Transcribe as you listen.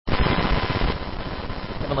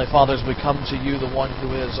Heavenly Father, as we come to you, the one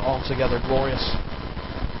who is altogether glorious,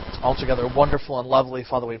 altogether wonderful and lovely,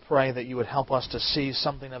 Father, we pray that you would help us to see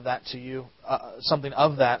something of that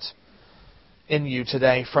in you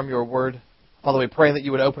today from your word. Father, we pray that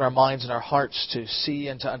you would open our minds and our hearts to see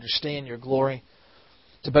and to understand your glory,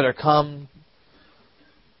 to better come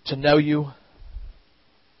to know you,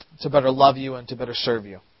 to better love you, and to better serve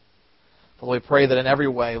you. Father, we pray that in every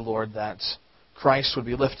way, Lord, that Christ would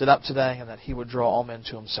be lifted up today and that He would draw all men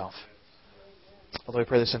to Himself. Father, we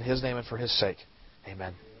pray this in His name and for His sake.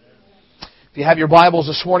 Amen. If you have your Bibles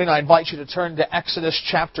this morning, I invite you to turn to Exodus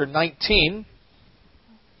chapter 19.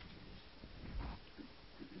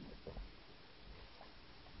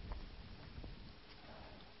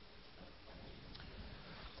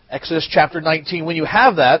 Exodus chapter 19. When you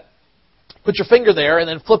have that, put your finger there and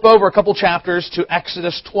then flip over a couple chapters to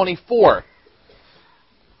Exodus 24.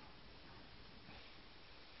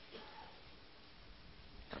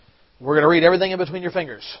 We're going to read everything in between your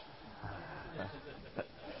fingers.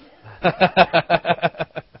 I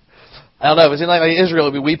don't know. If it's like Israel, it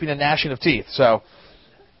would be weeping and gnashing of teeth. So,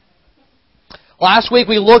 last week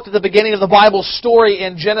we looked at the beginning of the Bible story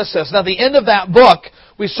in Genesis. Now, at the end of that book,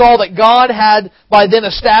 we saw that God had by then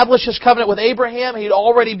established His covenant with Abraham. He'd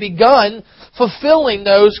already begun fulfilling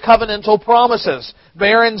those covenantal promises.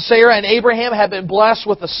 Sarah, and Abraham had been blessed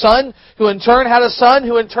with a son, who in turn had a son,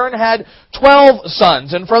 who in turn had 12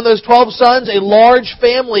 sons. And from those 12 sons, a large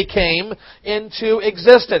family came into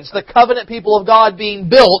existence. The covenant people of God being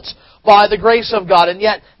built by the grace of God. And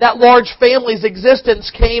yet, that large family's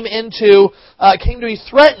existence came to be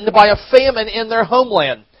threatened by a famine in their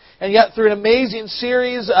homeland. And yet, through an amazing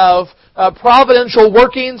series of providential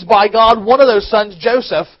workings by God, one of those sons,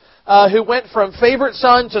 Joseph, who went from favorite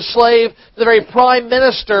son to slave to the very prime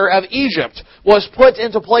minister of Egypt, was put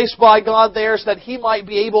into place by God there so that he might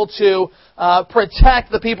be able to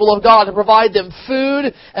protect the people of God and provide them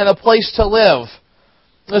food and a place to live.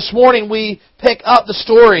 This morning we pick up the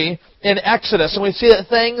story in Exodus, and we see that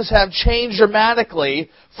things have changed dramatically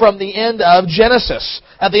from the end of Genesis.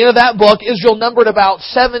 At the end of that book, Israel numbered about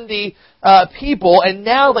 70 people, and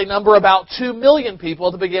now they number about 2 million people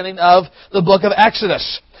at the beginning of the book of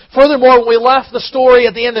Exodus. Furthermore, when we left the story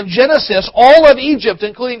at the end of Genesis, all of Egypt,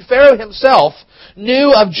 including Pharaoh himself,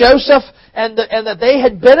 knew of Joseph and that they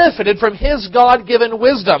had benefited from his God-given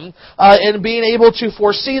wisdom in being able to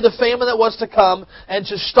foresee the famine that was to come and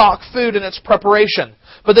to stock food in its preparation.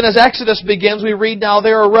 But then as Exodus begins, we read, "Now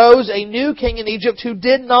there arose a new king in Egypt who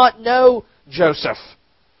did not know Joseph."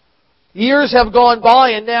 Years have gone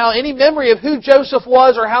by, and now any memory of who Joseph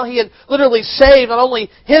was or how he had literally saved not only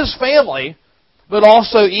his family, but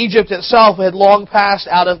also Egypt itself had long passed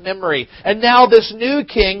out of memory. And now this new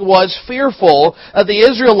king was fearful of the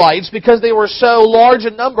Israelites because they were so large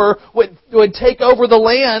in number would take over the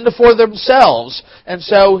land for themselves. And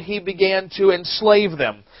so he began to enslave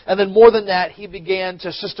them. And then more than that, he began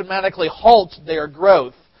to systematically halt their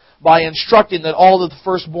growth by instructing that all of the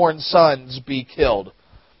firstborn sons be killed.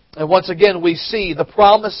 And once again, we see the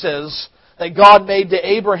promises that God made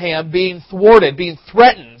to Abraham being thwarted, being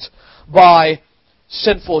threatened by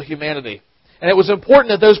sinful humanity. And it was important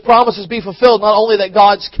that those promises be fulfilled, not only that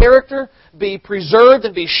God's character be preserved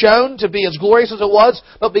and be shown to be as glorious as it was,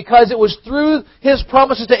 but because it was through His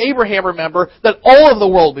promises to Abraham, remember, that all of the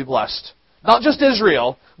world be blessed. Not just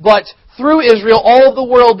Israel, but through Israel, all of the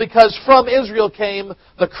world, because from Israel came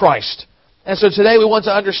the Christ. And so today we want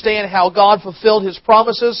to understand how God fulfilled His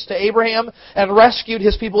promises to Abraham and rescued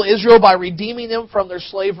His people Israel by redeeming them from their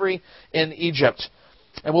slavery in Egypt.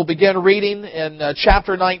 And we'll begin reading in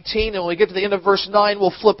chapter 19, and when we get to the end of verse 9,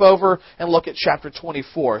 we'll flip over and look at chapter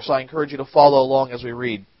 24. So I encourage you to follow along as we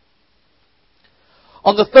read.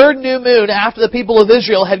 On the third new moon, after the people of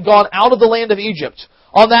Israel had gone out of the land of Egypt,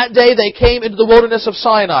 on that day they came into the wilderness of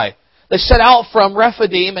Sinai. They set out from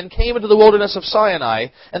Rephidim and came into the wilderness of Sinai,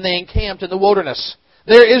 and they encamped in the wilderness.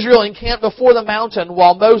 There Israel encamped before the mountain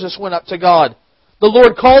while Moses went up to God. The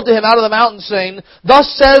Lord called to him out of the mountain, saying,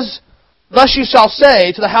 Thus you shall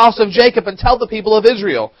say to the house of Jacob and tell the people of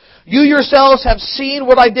Israel, You yourselves have seen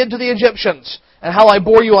what I did to the Egyptians, and how I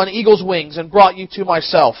bore you on eagle's wings and brought you to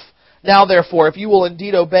myself. Now therefore, if you will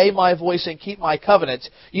indeed obey my voice and keep my covenant,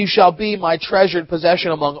 you shall be my treasured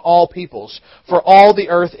possession among all peoples, for all the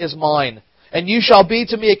earth is mine. And you shall be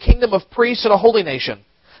to me a kingdom of priests and a holy nation.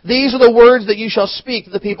 These are the words that you shall speak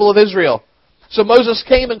to the people of Israel. So Moses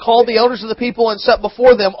came and called the elders of the people and set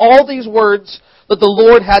before them all these words that the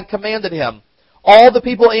Lord had commanded him. All the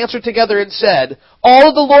people answered together and said, All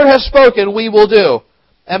that the Lord has spoken we will do.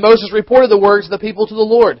 And Moses reported the words of the people to the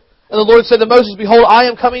Lord. And the Lord said to Moses, Behold, I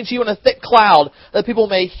am coming to you in a thick cloud, that people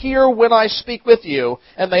may hear when I speak with you,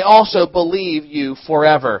 and may also believe you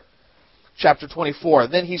forever. Chapter 24.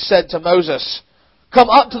 Then he said to Moses, Come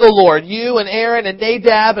up to the Lord, you and Aaron and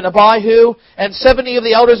Nadab and Abihu, and 70 of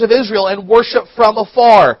the elders of Israel, and worship from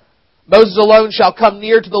afar. Moses alone shall come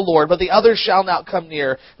near to the Lord, but the others shall not come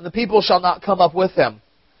near, and the people shall not come up with him.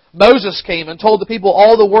 Moses came and told the people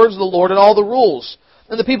all the words of the Lord and all the rules.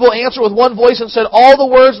 And the people answered with one voice and said, All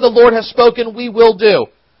the words the Lord has spoken we will do.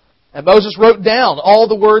 And Moses wrote down all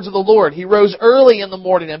the words of the Lord. He rose early in the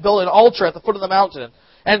morning and built an altar at the foot of the mountain,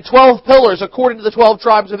 and 12 pillars according to the 12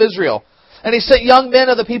 tribes of Israel. And he sent young men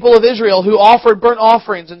of the people of Israel who offered burnt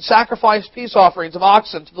offerings and sacrificed peace offerings of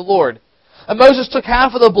oxen to the Lord. And Moses took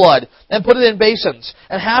half of the blood and put it in basins,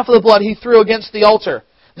 and half of the blood he threw against the altar.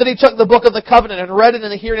 Then he took the book of the covenant and read it in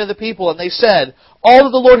the hearing of the people, and they said, All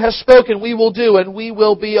that the Lord has spoken we will do, and we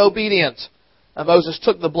will be obedient. And Moses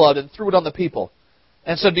took the blood and threw it on the people,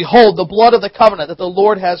 and said, Behold, the blood of the covenant that the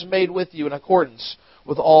Lord has made with you in accordance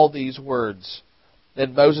with all these words.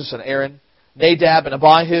 Then Moses and Aaron, Nadab and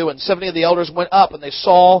Abihu, and 70 of the elders went up, and they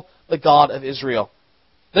saw the God of Israel.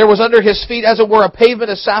 There was under his feet, as it were, a pavement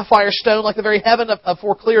of sapphire stone, like the very heaven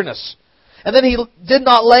for clearness. And then he did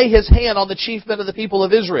not lay his hand on the chief men of the people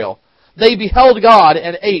of Israel. They beheld God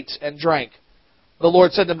and ate and drank. The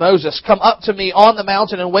Lord said to Moses, Come up to me on the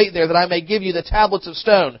mountain and wait there, that I may give you the tablets of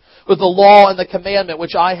stone with the law and the commandment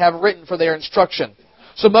which I have written for their instruction.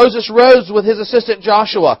 So Moses rose with his assistant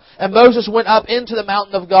Joshua, and Moses went up into the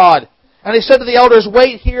mountain of God. And he said to the elders,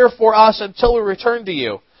 Wait here for us until we return to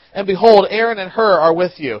you. And behold, Aaron and Hur are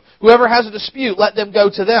with you. Whoever has a dispute, let them go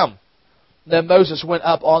to them. Then Moses went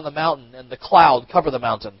up on the mountain, and the cloud covered the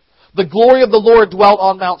mountain. The glory of the Lord dwelt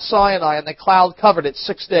on Mount Sinai, and the cloud covered it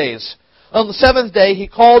 6 days. On the 7th day he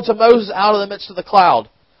called to Moses out of the midst of the cloud.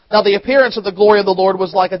 Now the appearance of the glory of the Lord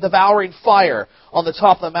was like a devouring fire on the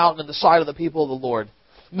top of the mountain in the sight of the people of the Lord.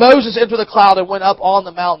 Moses entered the cloud and went up on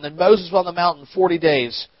the mountain, and Moses was on the mountain 40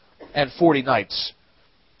 days and 40 nights.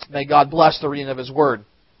 May God bless the reading of His Word.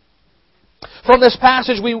 From this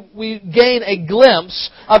passage, we gain a glimpse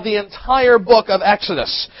of the entire book of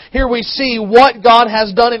Exodus. Here we see what God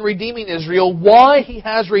has done in redeeming Israel, why He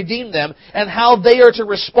has redeemed them, and how they are to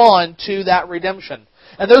respond to that redemption.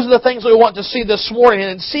 And those are the things we want to see this morning. And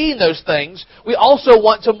in seeing those things, we also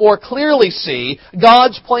want to more clearly see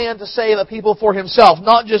God's plan to save a people for Himself.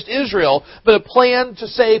 Not just Israel, but a plan to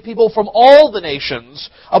save people from all the nations.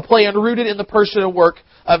 A plan rooted in the person and work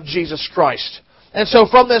of Jesus Christ. And so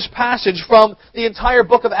from this passage, from the entire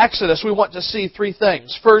book of Exodus, we want to see 3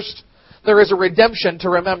 things. First, there is a redemption to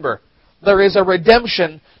remember. There is a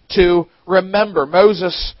redemption to remember.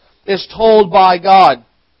 Moses is told by God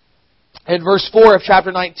in verse 4 of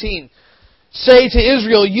chapter 19, Say to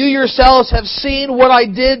Israel, You yourselves have seen what I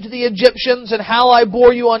did to the Egyptians, and how I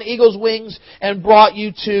bore you on eagle's wings and brought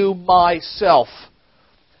you to myself.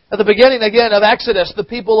 At the beginning, again, of Exodus, the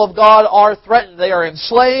people of God are threatened. They are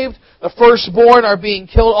enslaved. The firstborn are being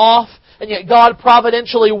killed off. And yet God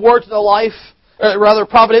providentially worked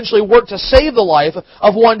providentially worked to save the life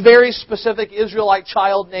of one very specific Israelite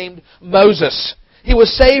child named Moses. He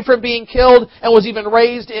was saved from being killed and was even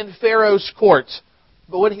raised in Pharaoh's court.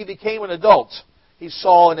 But when he became an adult, he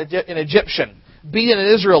saw an Egyptian beat an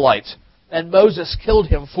Israelite, and Moses killed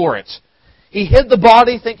him for it. He hid the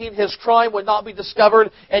body thinking his crime would not be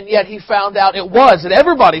discovered, and yet he found out it was, and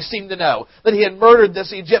everybody seemed to know that he had murdered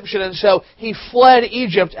this Egyptian, and so he fled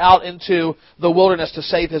Egypt out into the wilderness to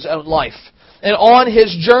save his own life. And on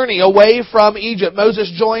his journey away from Egypt,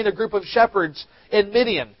 Moses joined a group of shepherds in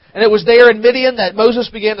Midian. And it was there in Midian that Moses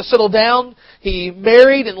began to settle down. He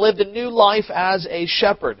married and lived a new life as a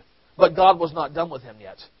shepherd. But God was not done with him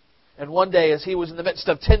yet. And one day, as he was in the midst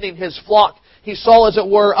of tending his flock, he saw, as it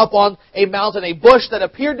were, up on a mountain, a bush that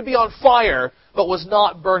appeared to be on fire, but was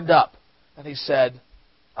not burned up. And he said,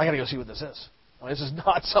 I got to go see what this is. I mean, this is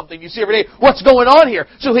not something you see every day. What's going on here?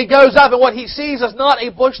 So he goes up, and what he sees is not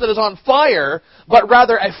a bush that is on fire, but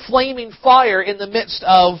rather a flaming fire in the midst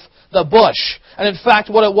of the bush. And in fact,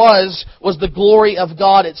 what it was the glory of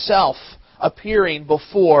God itself appearing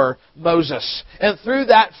before Moses. And through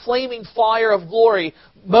that flaming fire of glory,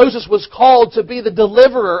 Moses was called to be the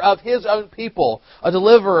deliverer of his own people, a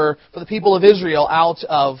deliverer for the people of Israel out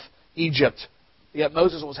of Egypt. Yet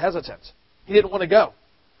Moses was hesitant. He didn't want to go.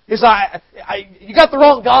 He said, you got the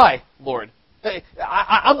wrong guy, Lord.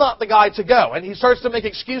 I'm not the guy to go. And he starts to make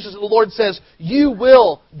excuses, and the Lord says, You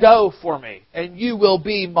will go for me, and you will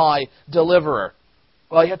be my deliverer.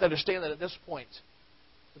 Well, you have to understand that at this point,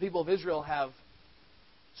 the people of Israel have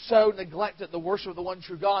so neglected the worship of the one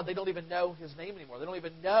true God, they don't even know His name anymore. They don't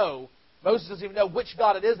even know Moses doesn't even know which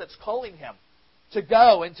God it is that's calling him to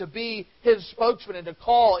go and to be his spokesman and to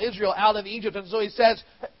call Israel out of Egypt. And so he says,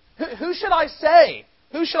 who should I say?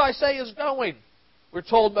 Who should I say is going? We're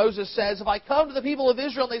told Moses says, if I come to the people of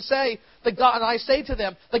Israel and they say, and I say to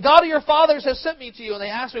them, the God of your fathers has sent me to you, and they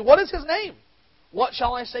ask me, what is his name? What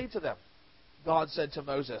shall I say to them? God said to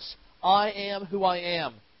Moses, I am who I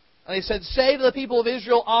am. And he said, say to the people of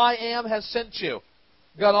Israel, I am has sent you.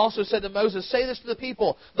 God also said to Moses, say this to the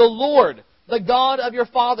people, the Lord, the God of your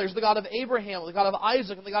fathers, the God of Abraham, the God of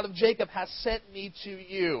Isaac, and the God of Jacob has sent me to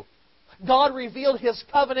you. God revealed His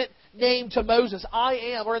covenant name to Moses, I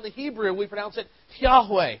am, or in the Hebrew we pronounce it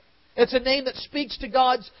Yahweh. It's a name that speaks to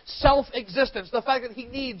God's self-existence, the fact that He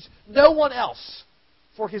needs no one else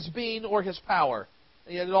for His being or His power.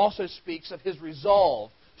 And yet it also speaks of His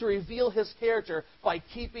resolve to reveal His character by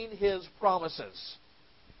keeping His promises.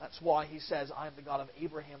 That's why He says, I am the God of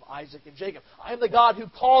Abraham, Isaac, and Jacob. I am the God who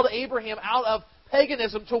called Abraham out of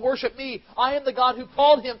paganism to worship me. I am the God who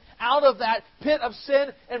called him out of that pit of sin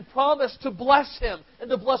and promised to bless him and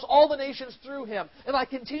to bless all the nations through him. And I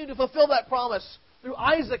continue to fulfill that promise through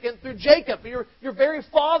Isaac and through Jacob, your very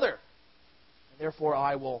father. And therefore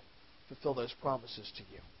I will fulfill those promises to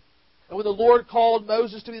you. And when the Lord called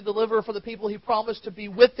Moses to be the deliverer for the people, He promised to be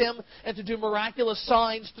with him and to do miraculous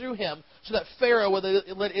signs through him so that Pharaoh would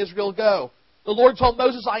let Israel go. The Lord told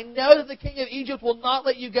Moses, I know that the king of Egypt will not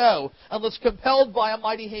let you go unless compelled by a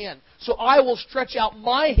mighty hand. So I will stretch out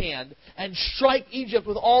my hand and strike Egypt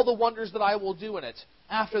with all the wonders that I will do in it.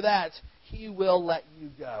 After that, He will let you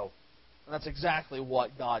go. And that's exactly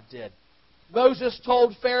what God did. Moses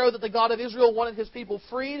told Pharaoh that the God of Israel wanted His people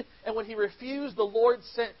freed, and when he refused, the Lord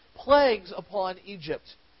sent plagues upon Egypt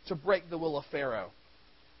to break the will of Pharaoh.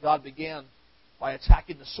 God began by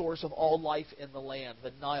attacking the source of all life in the land,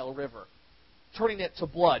 the Nile River, turning it to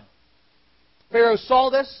blood. Pharaoh saw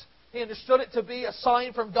this. He understood it to be a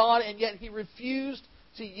sign from God, and yet he refused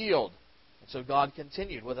to yield. And so God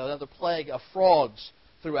continued with another plague of frogs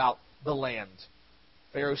throughout the land.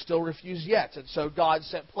 Pharaoh still refused yet, and so God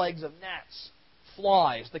sent plagues of gnats,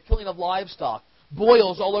 flies, the killing of livestock,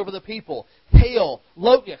 boils all over the people, hail,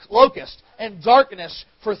 locust, and darkness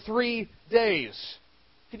for 3 days.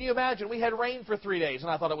 Can you imagine? We had rain for 3 days,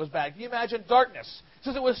 and I thought it was bad. Can you imagine darkness?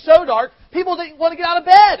 Since it was so dark, people didn't want to get out of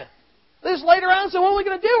bed. They just laid around and said, what are we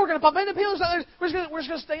going to do? We're going to pump into people. We're just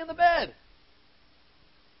going to stay in the bed.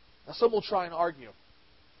 Now, some will try and argue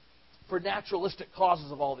for naturalistic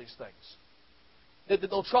causes of all these things. That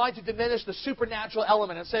they'll try to diminish the supernatural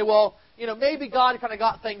element and say, well, maybe God kind of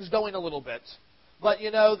got things going a little bit. But,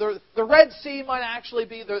 the Red Sea might actually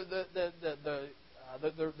be the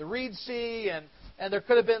Reed Sea, and there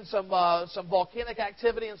could have been some volcanic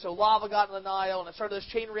activity, and so lava got in the Nile, and it started this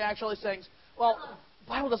chain reaction, all these things. Well, the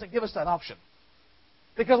Bible doesn't give us that option.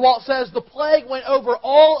 Because while it says the plague went over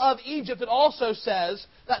all of Egypt, it also says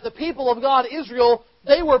that the people of God, Israel,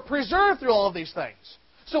 they were preserved through all of these things.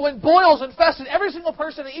 So when boils infested every single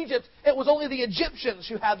person in Egypt, it was only the Egyptians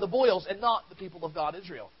who had the boils and not the people of God,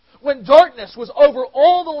 Israel. When darkness was over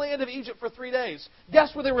all the land of Egypt for 3 days,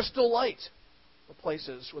 guess where there was still light? The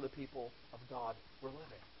places where the people of God were living.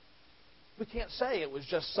 We can't say it was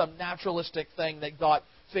just some naturalistic thing that got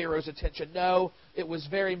Pharaoh's attention. No, it was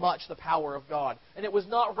very much the power of God. And it was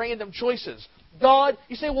not random choices. God,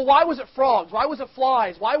 you say, well, why was it frogs? Why was it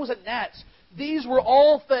flies? Why was it gnats? These were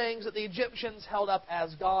all things that the Egyptians held up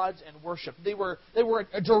as gods and worshipped. They were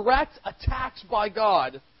direct attacks by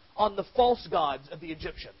God on the false gods of the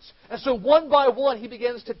Egyptians. And so one by one he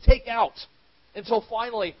begins to take out until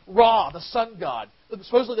finally Ra, the sun god,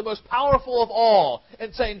 supposedly the most powerful of all,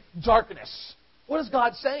 and saying, darkness. What is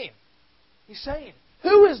God saying? He's saying,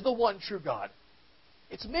 who is the one true God?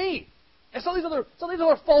 It's me. And some of these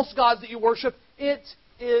other false gods that you worship, it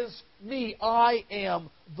is me. I am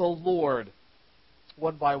the Lord.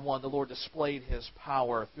 One by one, the Lord displayed His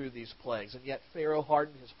power through these plagues. And yet Pharaoh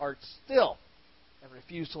hardened his heart still and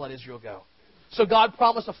refused to let Israel go. So God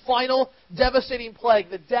promised a final devastating plague,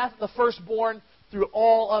 the death of the firstborn through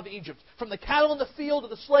all of Egypt. From the cattle in the field to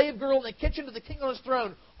the slave girl in the kitchen to the king on his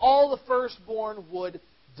throne, all the firstborn would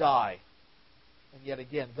die. And yet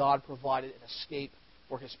again, God provided an escape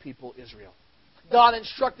for His people Israel. God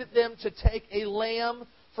instructed them to take a lamb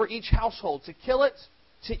for each household, to kill it,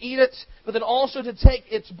 to eat it, but then also to take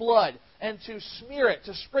its blood and to smear it,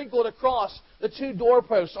 to sprinkle it across the 2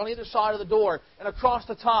 doorposts on either side of the door and across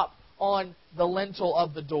the top on the lintel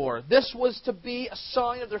of the door. This was to be a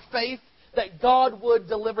sign of their faith that God would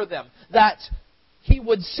deliver them, that He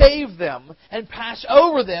would save them and pass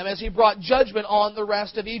over them as He brought judgment on the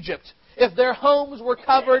rest of Egypt. If their homes were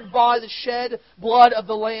covered by the shed blood of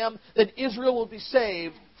the Lamb, then Israel would be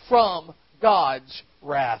saved from God's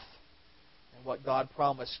wrath. And what God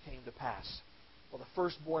promised came to pass. Well, the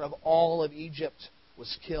firstborn of all of Egypt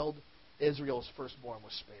was killed. Israel's firstborn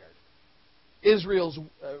was spared.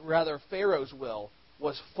 Pharaoh's will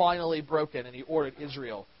was finally broken, and he ordered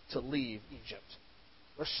Israel to leave Egypt.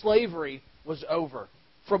 Their slavery was over.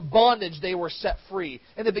 From bondage they were set free.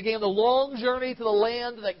 And they began the long journey to the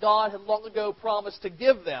land that God had long ago promised to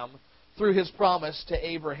give them through His promise to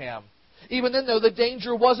Abraham. Even then, though, the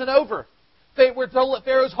danger wasn't over. We're told that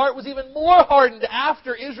Pharaoh's heart was even more hardened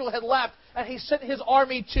after Israel had left, and he sent his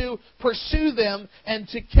army to pursue them and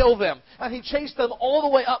to kill them. And he chased them all the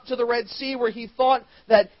way up to the Red Sea, where he thought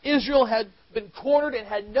that Israel had been cornered and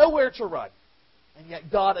had nowhere to run. And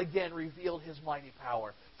yet God again revealed His mighty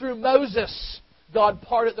power. Through Moses, God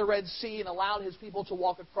parted the Red Sea and allowed His people to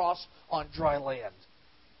walk across on dry land.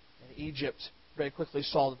 And Egypt very quickly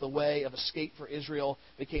saw that the way of escape for Israel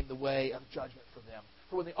became the way of judgment for them.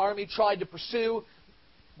 For when the army tried to pursue,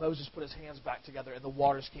 Moses put his hands back together and the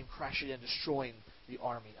waters came crashing in, destroying the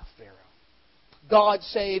army of Pharaoh. God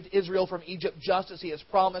saved Israel from Egypt just as He has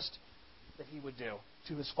promised that He would do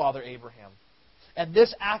to his father Abraham. And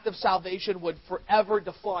this act of salvation would forever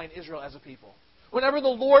define Israel as a people. Whenever the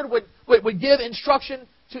Lord would give instruction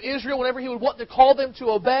to Israel, whenever He would want to call them to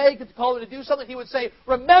obey, to call them to do something, He would say,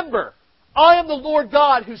 "Remember, I am the Lord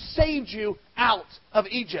God who saved you out of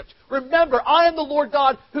Egypt. Remember, I am the Lord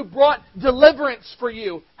God who brought deliverance for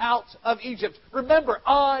you out of Egypt. Remember,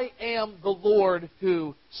 I am the Lord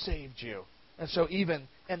who saved you." And so even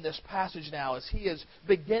in this passage now, as He is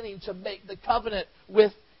beginning to make the covenant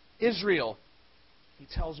with Israel, He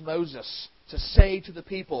tells Moses to say to the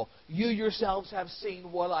people, "You yourselves have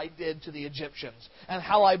seen what I did to the Egyptians, and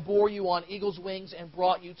how I bore you on eagle's wings and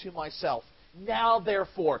brought you to myself. Now,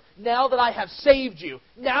 therefore, now that I have saved you,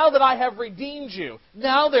 now that I have redeemed you,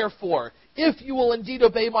 now, therefore, if you will indeed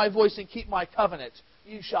obey my voice and keep my covenant,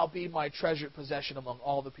 you shall be my treasured possession among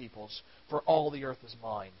all the peoples, for all the earth is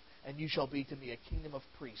mine, and you shall be to me a kingdom of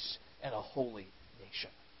priests and a holy nation."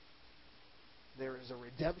 There is a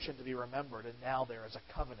redemption to be remembered, and now there is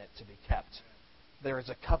a covenant to be kept. There is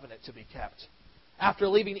a covenant to be kept. After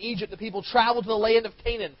leaving Egypt, the people traveled to the land of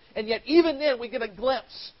Canaan, and yet even then we get a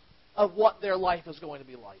glimpse of what their life is going to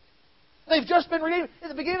be like. They've just been redeemed. In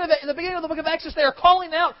the beginning of the book of Exodus, they are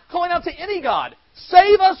calling out to any God,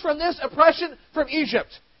 "Save us from this oppression from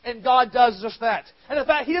Egypt." And God does just that. And in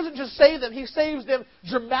fact, He doesn't just save them, He saves them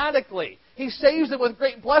dramatically. He saves them with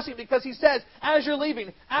great blessing, because He says, "As you're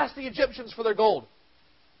leaving, ask the Egyptians for their gold."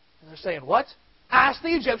 And they're saying, "What? Ask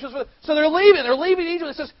the Egyptians for..." So they're leaving Egypt.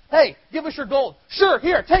 It says, "Hey, give us your gold." "Sure,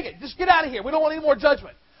 here, take it. Just get out of here. We don't want any more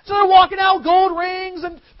judgment." So they're walking out with gold rings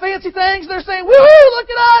and fancy things. They're saying, "Woohoo, look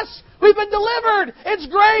at us. We've been delivered. It's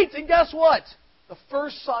great." And guess what? The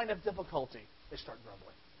first sign of difficulty, they start grumbling.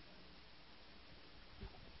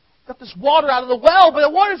 Got this water out of the well, but the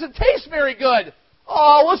water doesn't taste very good.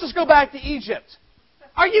 Oh, let's just go back to Egypt.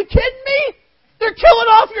 Are you kidding me? They're killing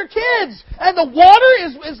off your kids. And the water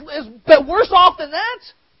is worse off than that?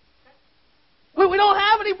 We don't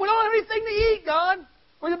have anything to eat, God.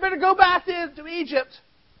 We better go back to Egypt.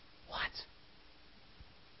 What?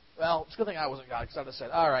 Well, it's a good thing I wasn't God, because I would have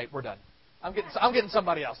said, "All right, we're done. I'm getting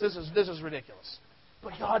somebody else. This is ridiculous."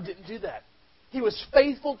 But God didn't do that. He was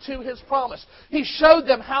faithful to His promise. He showed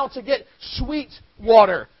them how to get sweet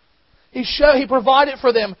water. He provided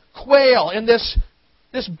for them quail and this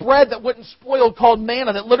bread that wouldn't spoil called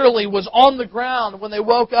manna that literally was on the ground when they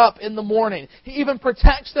woke up in the morning. He even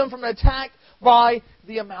protects them from an attack by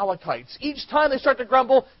the Amalekites. Each time they start to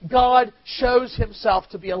grumble, God shows Himself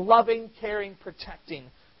to be a loving, caring,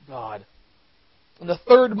 protecting God. In the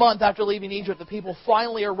third month after leaving Egypt, the people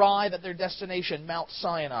finally arrive at their destination, Mount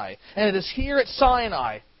Sinai. And it is here at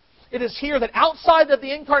Sinai, it is here that outside of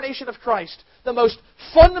the incarnation of Christ, the most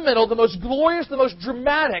fundamental, the most glorious, the most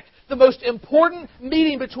dramatic, the most important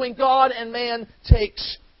meeting between God and man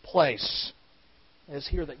takes place. It is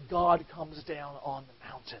here that God comes down on the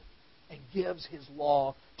mountain and gives His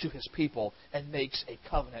law to His people and makes a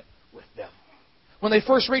covenant with them. When they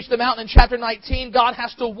first reach the mountain in chapter 19, God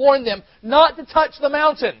has to warn them not to touch the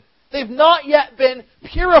mountain. They've not yet been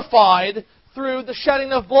purified through the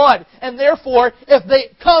shedding of blood. And therefore, if they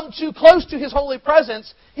come too close to His holy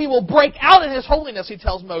presence, He will break out in His holiness, He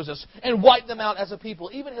tells Moses, and wipe them out as a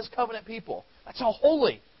people, even His covenant people. That's how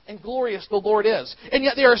holy and glorious the Lord is. And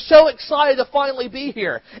yet they are so excited to finally be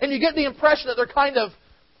here. And you get the impression that they're kind of,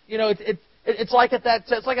 it's like at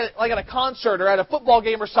a concert or at a football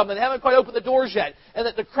game or something. They haven't quite opened the doors yet, and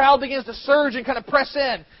that the crowd begins to surge and kind of press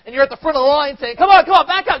in. And you're at the front of the line saying, "Come on,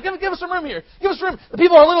 back up! Give us some room here. Give us room." The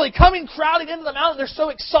people are literally crowding into the mountain. They're so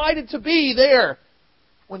excited to be there.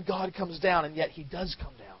 when God comes down, and yet He does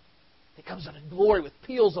come down. He comes down in glory with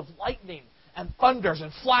peals of lightning and thunders and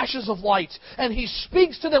flashes of light. And He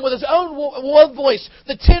speaks to them with His own voice,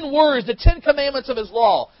 the 10 words, the 10 commandments of His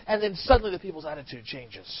law. And then suddenly the people's attitude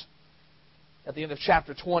changes. At the end of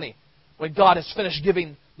chapter 20, when God has finished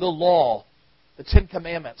giving the law, the 10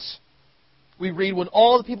 commandments, we read, when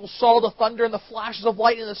all the people saw the thunder and the flashes of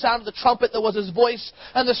lightning and the sound of the trumpet that was His voice,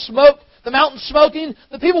 and the smoke, the mountain smoking,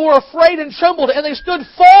 the people were afraid and trembled, and they stood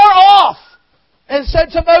far off and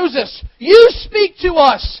said to Moses, "You speak to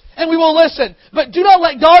us, and we will listen. But do not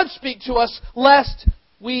let God speak to us, lest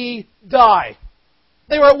we die."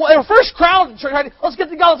 They were first crowded, let's get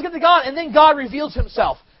to God, let's get to God. And then God reveals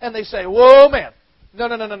Himself. And they say, "Whoa, man.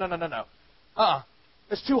 No.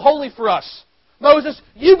 It's too holy for us. Moses,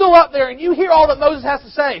 you go up there and you hear all that Moses has to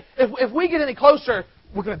say. If we get any closer,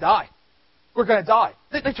 we're going to die. We're going to die."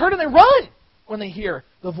 They turn and they run when they hear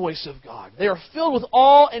the voice of God. They are filled with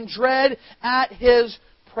awe and dread at His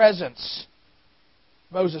presence.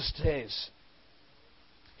 Moses stays.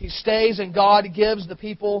 He stays, and God gives the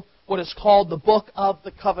people what is called the Book of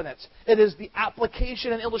the Covenant. It is the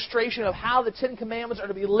application and illustration of how the 10 Commandments are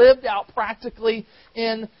to be lived out practically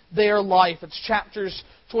in their life. It's chapters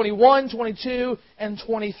 21, 22, and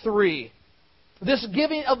 23. This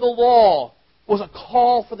giving of the law was a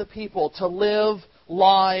call for the people to live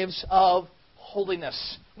lives of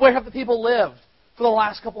holiness. Where have the people lived for the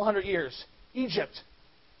last couple hundred years? Egypt.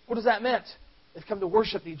 What does that mean? They've come to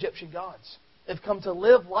worship the Egyptian gods. They've come to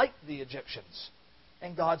live like the Egyptians.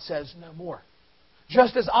 And God says, no more.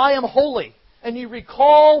 Just as I am holy, and you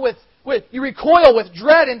recoil with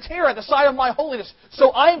dread and terror at the sight of my holiness, so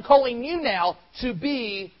I am calling you now to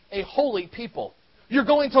be a holy people. You're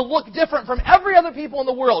going to look different from every other people in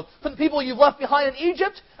the world, from the people you've left behind in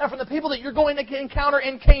Egypt, and from the people that you're going to encounter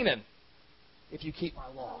in Canaan. If you keep my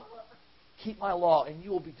law. Keep my law, and you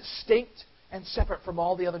will be distinct and separate from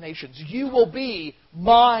all the other nations. You will be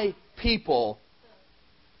my people.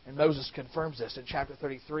 And Moses confirms this in chapter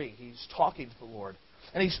 33. He's talking to the Lord.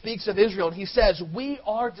 And he speaks of Israel, and he says, "We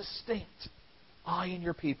are distinct, I and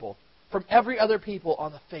your people, from every other people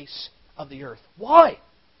on the face of the earth." Why?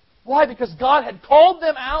 Why? Because God had called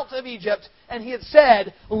them out of Egypt, and He had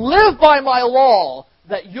said, "Live by my law,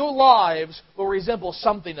 that your lives will resemble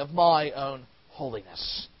something of my own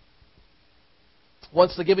holiness."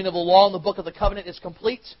 Once the giving of the law in the Book of the Covenant is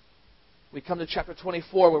complete, we come to chapter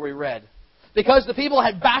 24 where we read, because the people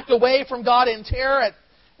had backed away from God in terror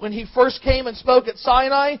when He first came and spoke at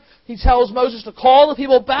Sinai, He tells Moses to call the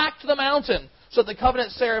people back to the mountain so that the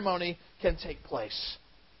covenant ceremony can take place.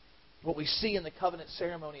 What we see in the covenant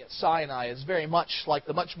ceremony at Sinai is very much like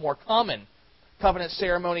the much more common covenant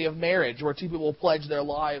ceremony of marriage, where two people pledge their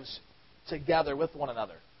lives together with one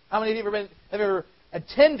another. How many of you have ever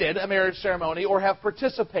attended a marriage ceremony or have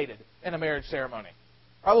participated in a marriage ceremony?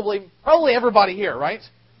 Probably everybody here, right?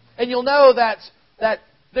 And you'll know that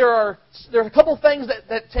there are a couple things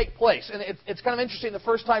that take place. And it's kind of interesting the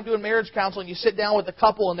first time doing marriage counseling, you sit down with the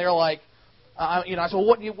couple and they're like, I said,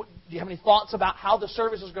 "Well, do you have any thoughts about how the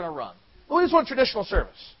service is going to run?" Well, we just want a traditional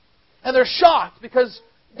service. And they're shocked because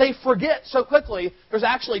they forget so quickly there's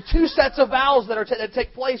actually 2 sets of vows that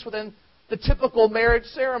take place within the typical marriage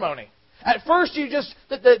ceremony. At first,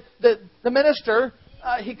 the minister,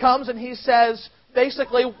 he comes and he says,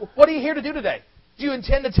 basically, "What are you here to do today? Do you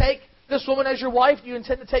intend to take this woman as your wife? Do you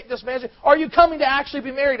intend to take this man? Are you coming to actually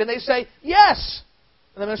be married?" And they say, "Yes."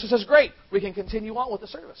 And the minister says, "Great, we can continue on with the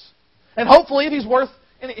service." And hopefully, if he's worth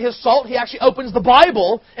his salt, he actually opens the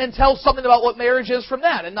Bible and tells something about what marriage is from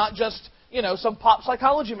that, and not just, some pop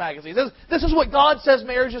psychology magazine. This is what God says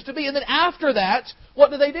marriage is to be. And then after that,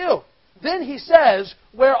 what do? Then He says,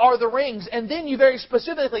 "Where are the rings?" And then you very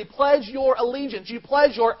specifically pledge your allegiance. You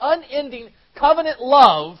pledge your unending covenant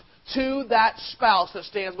love to that spouse that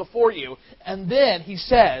stands before you. And then He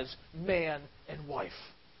says, "Man and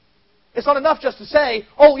wife." It's not enough just to say,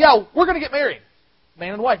 "Oh yeah, we're going to get married."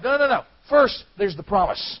 Man and wife. No. First, there's the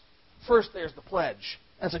promise. First, there's the pledge.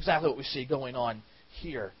 That's exactly what we see going on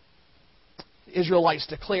here. The Israelites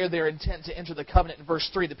declare their intent to enter the covenant in verse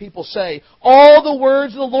 3. The people say, "All the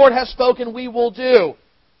words the Lord has spoken we will do."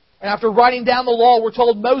 And after writing down the law, we're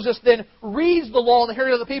told Moses then reads the law in the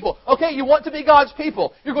hearing of the people. Okay, you want to be God's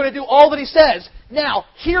people. You're going to do all that He says. Now,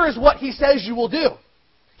 here is what He says you will do.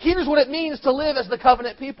 Here's what it means to live as the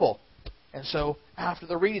covenant people. And so, after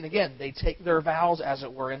the reading, again, they take their vows, as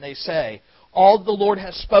it were, and they say, "All the Lord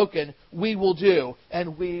has spoken, we will do,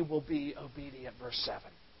 and we will be obedient." Verse 7.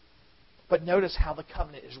 But notice how the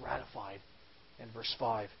covenant is ratified in verse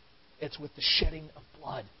 5. It's with the shedding of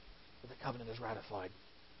blood that the covenant is ratified.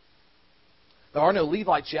 There are no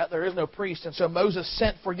Levites yet. There is no priest. And so Moses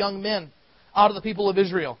sent for young men out of the people of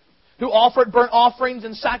Israel, who offered burnt offerings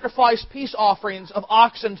and sacrificed peace offerings of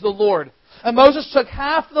oxen to the Lord. And Moses took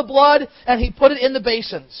half the blood and he put it in the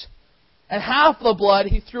basins, and half the blood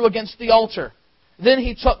he threw against the altar. Then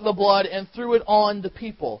he took the blood and threw it on the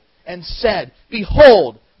people, and said,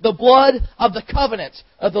 Behold, the blood of the covenant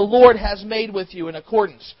of the Lord has made with you in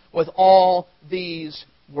accordance with all these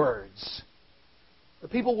words. The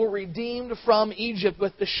people were redeemed from Egypt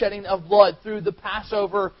with the shedding of blood through the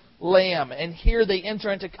Passover lamb. And here they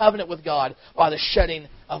enter into covenant with God by the shedding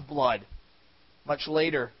of blood. Much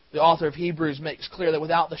later, the author of Hebrews makes clear that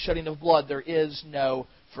without the shedding of blood, there is no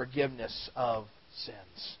forgiveness of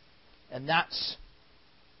sins. And that's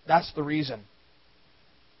the reason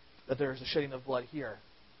that there is a shedding of blood here.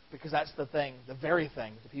 Because that's the very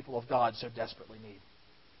thing the people of God so desperately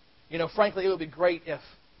need. Frankly, it would be great if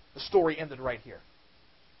the story ended right here.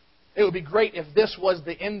 It would be great if this was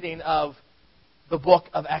the ending of the book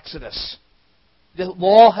of Exodus. The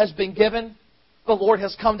law has been given. The Lord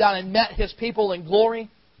has come down and met His people in glory.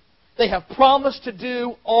 They have promised to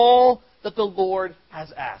do all that the Lord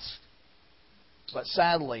has asked. But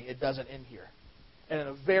sadly, it doesn't end here. And in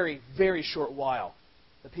a very, very short while,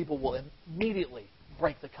 the people will immediately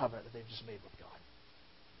break the covenant that they've just made with God.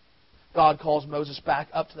 God calls Moses back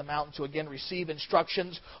up to the mountain to again receive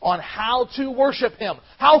instructions on how to worship Him,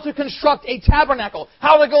 how to construct a tabernacle,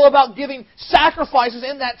 how to go about giving sacrifices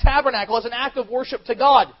in that tabernacle as an act of worship to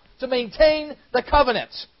God, to maintain the covenant.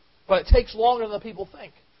 But it takes longer than the people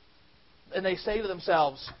think. And they say to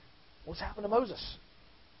themselves, what's happened to Moses?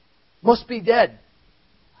 Must be dead.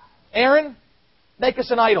 Aaron, make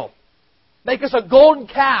us an idol. Make us a golden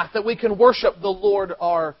calf that we can worship the Lord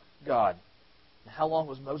our God. How long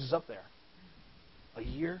was Moses up there? A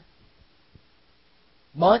year?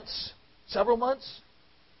 Months? Several months?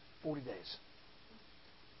 40 days.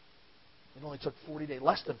 It only took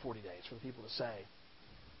less than 40 days for the people to say,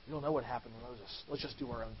 you don't know what happened to Moses. Let's just do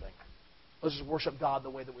our own thing. Let's just worship God the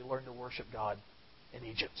way that we learned to worship God in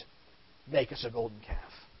Egypt. Make us a golden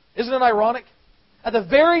calf. Isn't it ironic? At the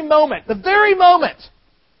very moment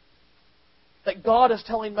that God is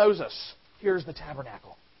telling Moses, here's the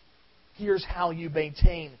tabernacle. Here's how you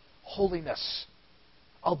maintain holiness.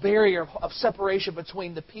 A barrier of separation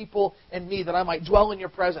between the people and me, that I might dwell in your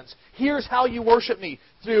presence. Here's how you worship me,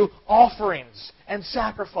 through offerings and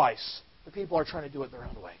sacrifice. The people are trying to do it their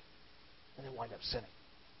own way. And they wind up sinning.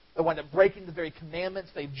 They wind up breaking the very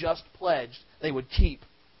commandments they've just pledged they would keep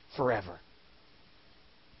forever.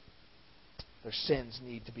 Their sins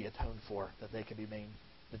need to be atoned for, that they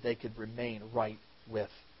could remain right with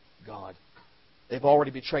God. They've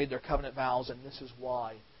already betrayed their covenant vows, and this is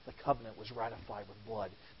why the covenant was ratified with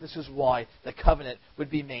blood. This is why the covenant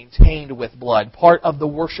would be maintained with blood. Part of the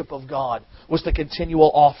worship of God was the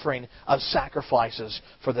continual offering of sacrifices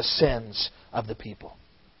for the sins of the people.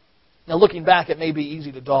 Now, looking back, it may be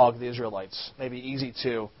easy to dog the Israelites. It may be easy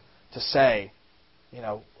to say,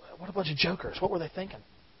 what a bunch of jokers. What were they thinking?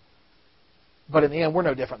 But in the end, we're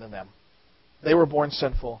no different than them. They were born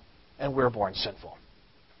sinful, and we're born sinful.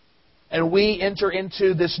 And we enter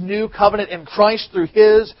into this new covenant in Christ through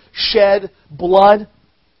His shed blood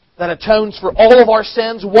that atones for all of our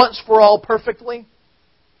sins once for all perfectly.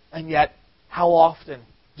 And yet, how often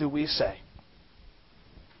do we say,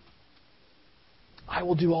 I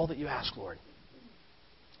will do all that you ask, Lord.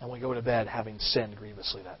 And we go to bed having sinned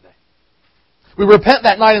grievously that day. We repent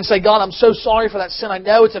that night and say, God, I'm so sorry for that sin. I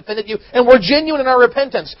know it's offended you. And we're genuine in our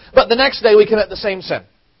repentance. But the next day we commit the same sin.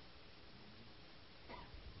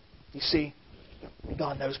 You see,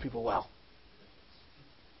 God knows people well.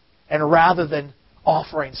 And rather than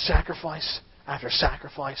offering sacrifice after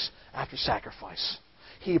sacrifice after sacrifice,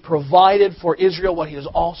 He provided for Israel what He has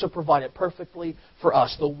also provided perfectly for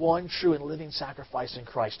us, the one true and living sacrifice in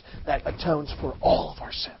Christ that atones for all of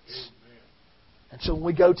our sins. And so when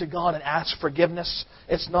we go to God and ask forgiveness,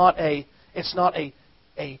 it's not a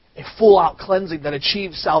full-out cleansing that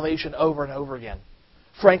achieves salvation over and over again.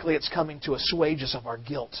 Frankly, it's coming to assuage us of our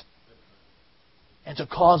guilt and to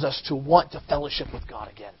cause us to want to fellowship with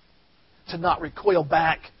God again, to not recoil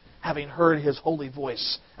back having heard His holy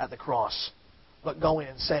voice at the cross, but going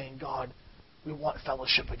and saying, God, we want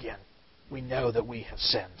fellowship again. We know that we have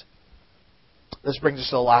sinned. This brings us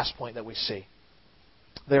to the last point that we see.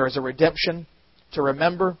 There is a redemption to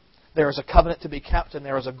remember, there is a covenant to be kept, and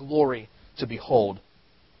there is a glory to behold.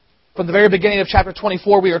 From the very beginning of chapter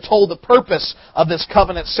 24, we are told the purpose of this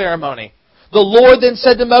covenant ceremony. The Lord then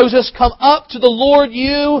said to Moses, come up to the Lord,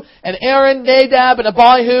 you and Aaron, Nadab, and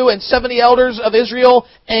Abihu, and 70 elders of Israel,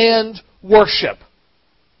 and worship.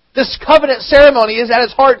 This covenant ceremony is at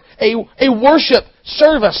its heart a worship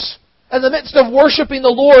service. In the midst of worshiping the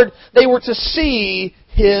Lord, they were to see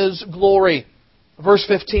His glory. Verse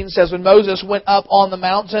 15 says, when Moses went up on the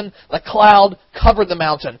mountain, the cloud covered the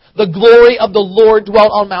mountain. The glory of the Lord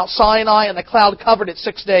dwelt on Mount Sinai, and the cloud covered it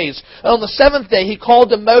 6 days. And on the seventh day He called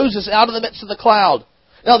to Moses out of the midst of the cloud.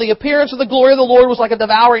 Now the appearance of the glory of the Lord was like a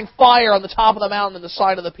devouring fire on the top of the mountain in the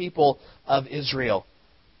sight of the people of Israel.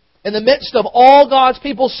 In the midst of all God's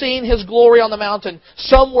people seeing His glory on the mountain,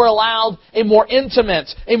 some were allowed a more intimate,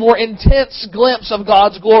 a more intense glimpse of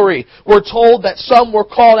God's glory. We're told that some were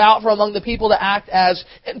called out from among the people to act as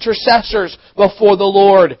intercessors before the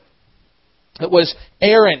Lord. It was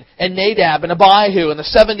Aaron and Nadab and Abihu and the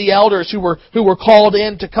 70 elders who were called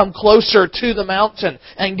in to come closer to the mountain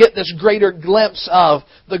and get this greater glimpse of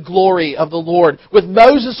the glory of the Lord. With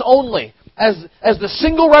Moses only, as the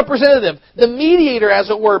single representative, the mediator, as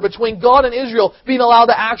it were, between God and Israel, being allowed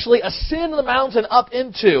to actually ascend the mountain up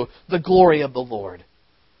into the glory of the Lord.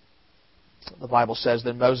 The Bible says,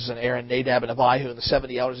 then Moses and Aaron, Nadab and Abihu and the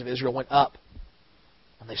 70 elders of Israel went up,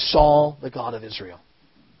 and they saw the God of Israel.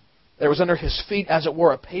 There was under His feet, as it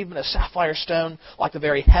were, a pavement of sapphire stone, like the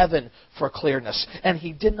very heaven for clearness. And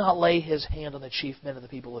He did not lay His hand on the chief men of the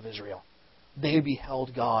people of Israel. They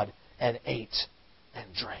beheld God and ate and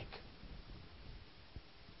drank.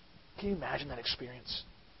 Can you imagine that experience?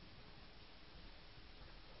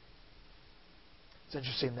 It's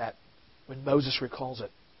interesting that when Moses recalls it,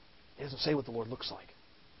 he doesn't say what the Lord looks like.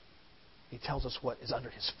 He tells us what is under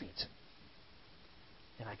His feet.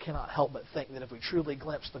 And I cannot help but think that if we truly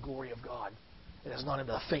glimpse the glory of God, it is not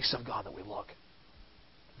into the face of God that we look.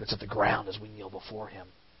 But it's at the ground as we kneel before Him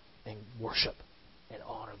and worship and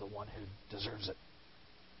honor the one who deserves it.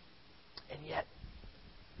 And yet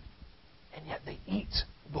they eat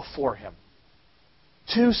before Him.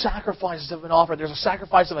 2 sacrifices have been offered. There's a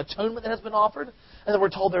sacrifice of atonement that has been offered, and then we're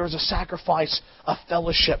told there is a sacrifice of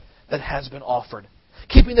fellowship that has been offered.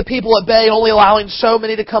 Keeping the people at bay, only allowing so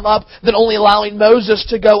many to come up, then only allowing Moses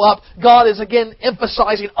to go up. God is again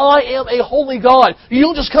emphasizing, I am a holy God. You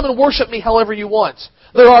don't just come and worship me however you want.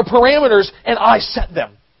 There are parameters, and I set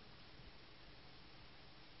them.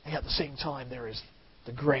 And at the same time, there is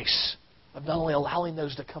the grace of not only allowing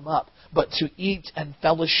those to come up, but to eat and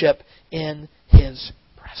fellowship in His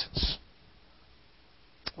presence.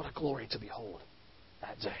 What a glory to behold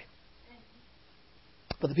that day.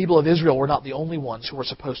 But the people of Israel were not the only ones who were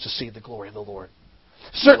supposed to see the glory of the Lord.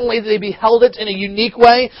 Certainly they beheld it in a unique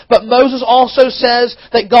way, but Moses also says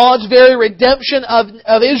that God's very redemption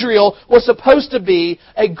of Israel was supposed to be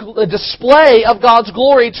a display of God's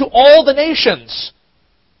glory to all the nations.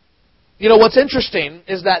 You know, what's interesting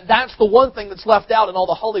is that that's the one thing that's left out in all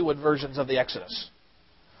the Hollywood versions of the Exodus.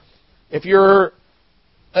 If you're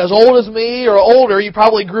as old as me or older, you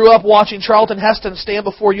probably grew up watching Charlton Heston stand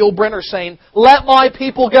before Yul Brynner saying, "Let my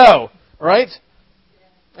people go," right?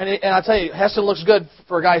 And I tell you, Heston looks good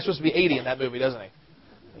for a guy who's supposed to be 80 in that movie, doesn't he?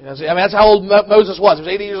 You know, I mean, that's how old Moses was. He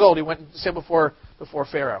was 80 years old. He went and stood before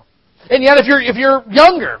Pharaoh. And yet, if you're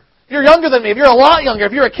younger, than me, if you're a lot younger,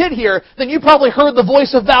 if you're a kid here, then you probably heard the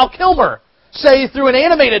voice of Val Kilmer say through an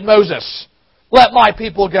animated Moses, "Let my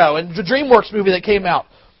people go," in the DreamWorks movie that came out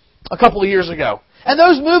a couple of years ago. And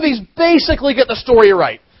those movies basically get the story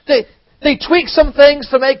right. They tweak some things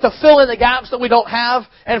to fill in the gaps that we don't have,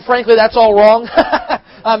 and frankly, that's all wrong.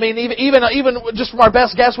 I mean, even just from our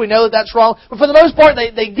best guess, we know that that's wrong. But for the most part,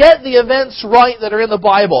 they get the events right that are in the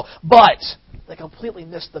Bible, but they completely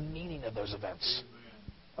miss the meaning of those events.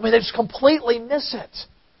 I mean, they just completely miss it.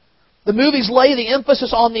 The movies lay the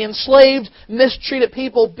emphasis on the enslaved, mistreated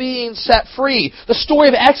people being set free. The story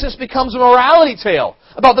of Exodus becomes a morality tale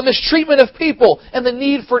about the mistreatment of people and the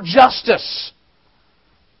need for justice.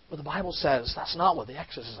 But the Bible says that's not what the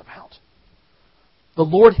Exodus is about. The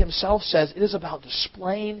Lord Himself says it is about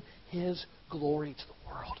displaying His glory to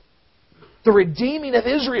the world. The redeeming of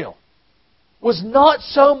Israel was not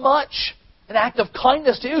so much an act of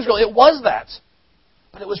kindness to Israel. It was that.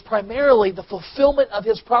 But it was primarily the fulfillment of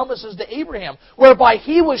His promises to Abraham, whereby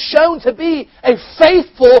he was shown to be a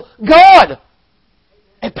faithful God,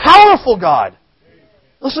 a powerful God.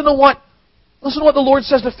 Listen to what the Lord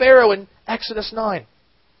says to Pharaoh in Exodus 9.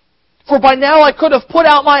 "For by now I could have put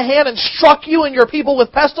out my hand and struck you and your people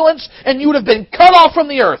with pestilence, and you would have been cut off from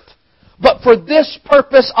the earth. But for this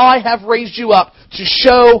purpose I have raised you up, to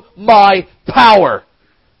show my power,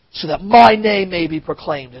 so that my name may be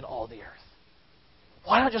proclaimed in all the earth."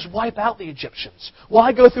 Why not just wipe out the Egyptians?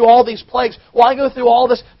 Why go through all these plagues? Why go through all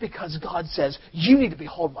this? Because God says, you need to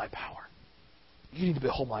behold my power. You need to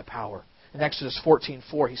behold my power. In Exodus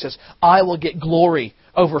 14:4, He says, I will get glory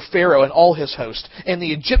over Pharaoh and all his host, and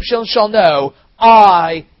the Egyptians shall know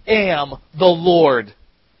I am the Lord.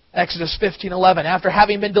 Exodus 15:11, after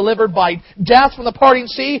having been delivered by death from the parting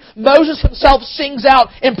sea, Moses himself sings out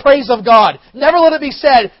in praise of God. Never let it be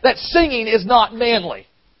said that singing is not manly.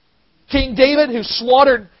 King David, who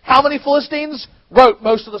slaughtered how many Philistines, wrote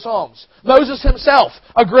most of the Psalms. Moses himself,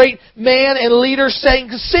 a great man and leader,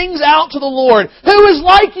 sings out to the Lord, Who is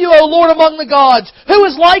like you, O Lord, among the gods? Who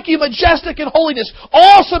is like you, majestic in holiness,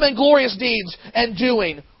 awesome in glorious deeds, and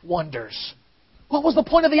doing wonders? What was the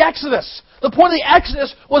point of the Exodus? The point of the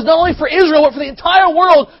Exodus was not only for Israel, but for the entire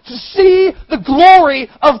world to see the glory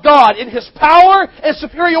of God in His power and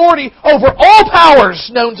superiority over all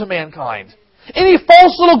powers known to mankind. Any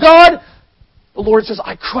false little god, the Lord says,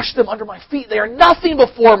 I crush them under my feet. They are nothing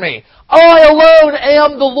before me. I alone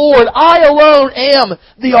am the Lord. I alone am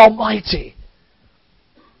the Almighty.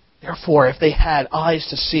 Therefore, if they had eyes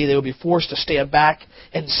to see, they would be forced to stand back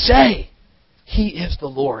and say, He is the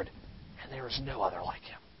Lord. There is no other like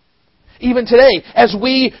Him. Even today, as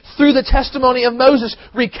we, through the testimony of Moses,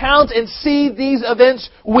 recount and see these events,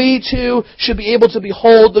 we too should be able to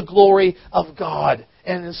behold the glory of God,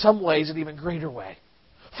 and in some ways, an even greater way.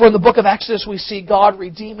 For in the book of Exodus, we see God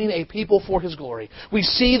redeeming a people for His glory. We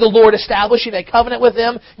see the Lord establishing a covenant with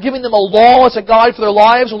them, giving them a law as a guide for their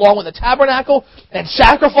lives, along with the tabernacle, and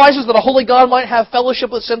sacrifices that a holy God might have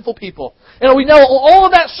fellowship with sinful people. And we know all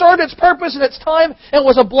of that served its purpose in its time and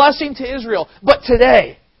was a blessing to Israel. But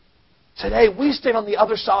today we stand on the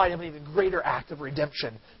other side of an even greater act of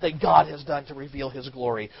redemption that God has done to reveal His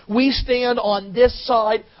glory. We stand on this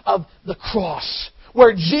side of the cross,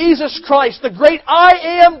 where Jesus Christ, the great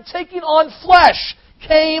I Am, taking on flesh,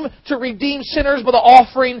 came to redeem sinners by the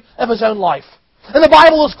offering of His own life. And the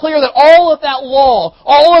Bible is clear that all of that law,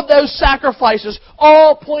 all of those sacrifices,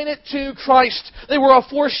 all pointed to Christ. They were a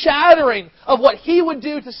foreshadowing of what He would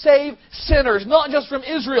do to save sinners, not just from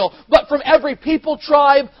Israel, but from every people,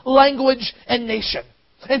 tribe, language, and nation.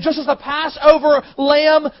 And just as the Passover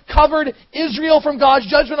lamb covered Israel from God's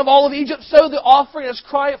judgment of all of Egypt, so the offering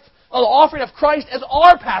of Christ as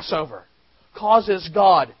our Passover causes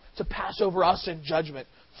God to pass over us in judgment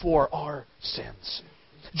for our sins.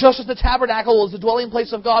 Just as the tabernacle was the dwelling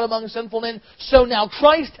place of God among sinful men, so now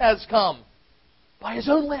Christ has come by His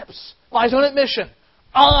own lips, by His own admission.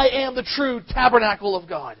 I am the true tabernacle of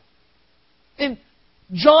God. In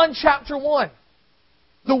John chapter 1,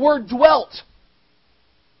 the word dwelt.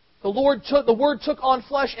 The Word took on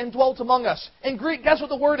flesh and dwelt among us. In Greek, guess what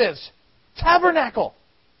the word is? Tabernacle.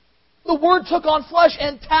 The Word took on flesh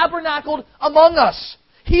and tabernacled among us.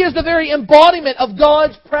 He is the very embodiment of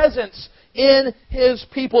God's presence in His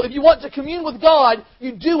people. If you want to commune with God,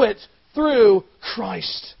 you do it through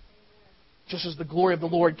Christ. Just as the glory of the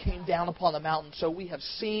Lord came down upon the mountain, so we have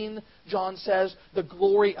seen, John says, the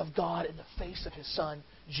glory of God in the face of His Son,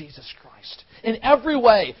 Jesus Christ. In every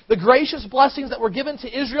way, the gracious blessings that were given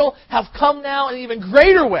to Israel have come now in an even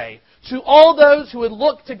greater way to all those who would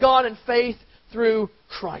look to God in faith through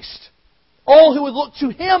Christ. All who would look to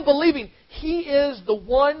Him believing He is the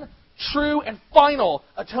one true and final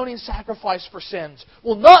atoning sacrifice for sins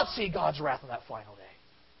will not see God's wrath on that final day,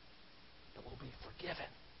 but will be forgiven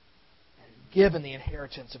and given the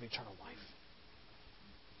inheritance of eternal life.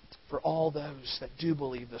 For all those that do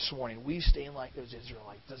believe this morning, we stand like those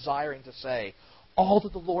Israelites, desiring to say, all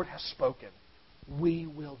that the Lord has spoken, we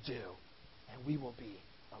will do, and we will be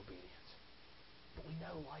obedient. But we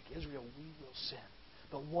know, like Israel, we will sin.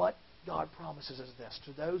 But what God promises is this: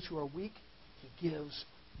 to those who are weak, He gives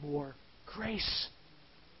more grace.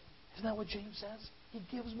 Isn't that what James says? He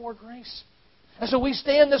gives more grace. And so we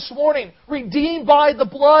stand this morning, redeemed by the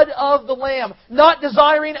blood of the Lamb, not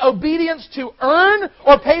desiring obedience to earn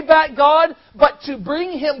or pay back God, but to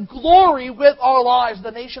bring Him glory with our lives, the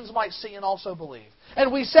nations might see and also believe.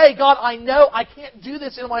 And we say, God, I know I can't do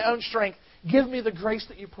this in my own strength. Give me the grace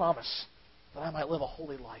that You promise, that I might live a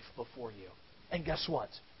holy life before You. And guess what?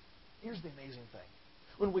 Here's the amazing thing.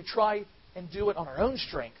 When we try and do it on our own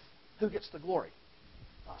strength, who gets the glory?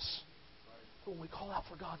 Us. But when we call out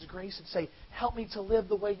for God's grace and say, help me to live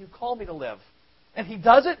the way You call me to live, and He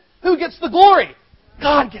does it, who gets the glory?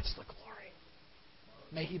 God gets the glory.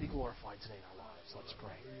 May He be glorified today in our lives. Let's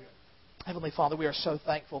pray. Heavenly Father, we are so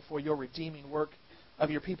thankful for Your redeeming work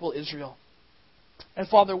of Your people Israel. And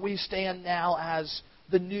Father, we stand now as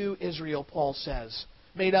the new Israel, Paul says,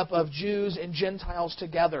 made up of Jews and Gentiles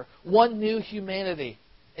together, one new humanity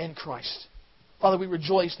in Christ. Father, we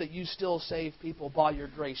rejoice that You still save people by Your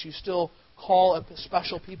grace. You still call a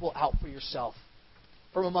special people out for Yourself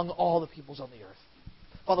from among all the peoples on the earth.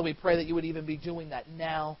 Father, we pray that you would even be doing that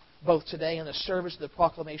now, both today in the service of the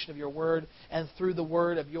proclamation of your word and through the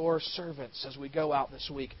word of your servants as we go out this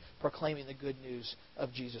week proclaiming the good news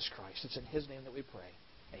of Jesus Christ. It's in his name that we pray.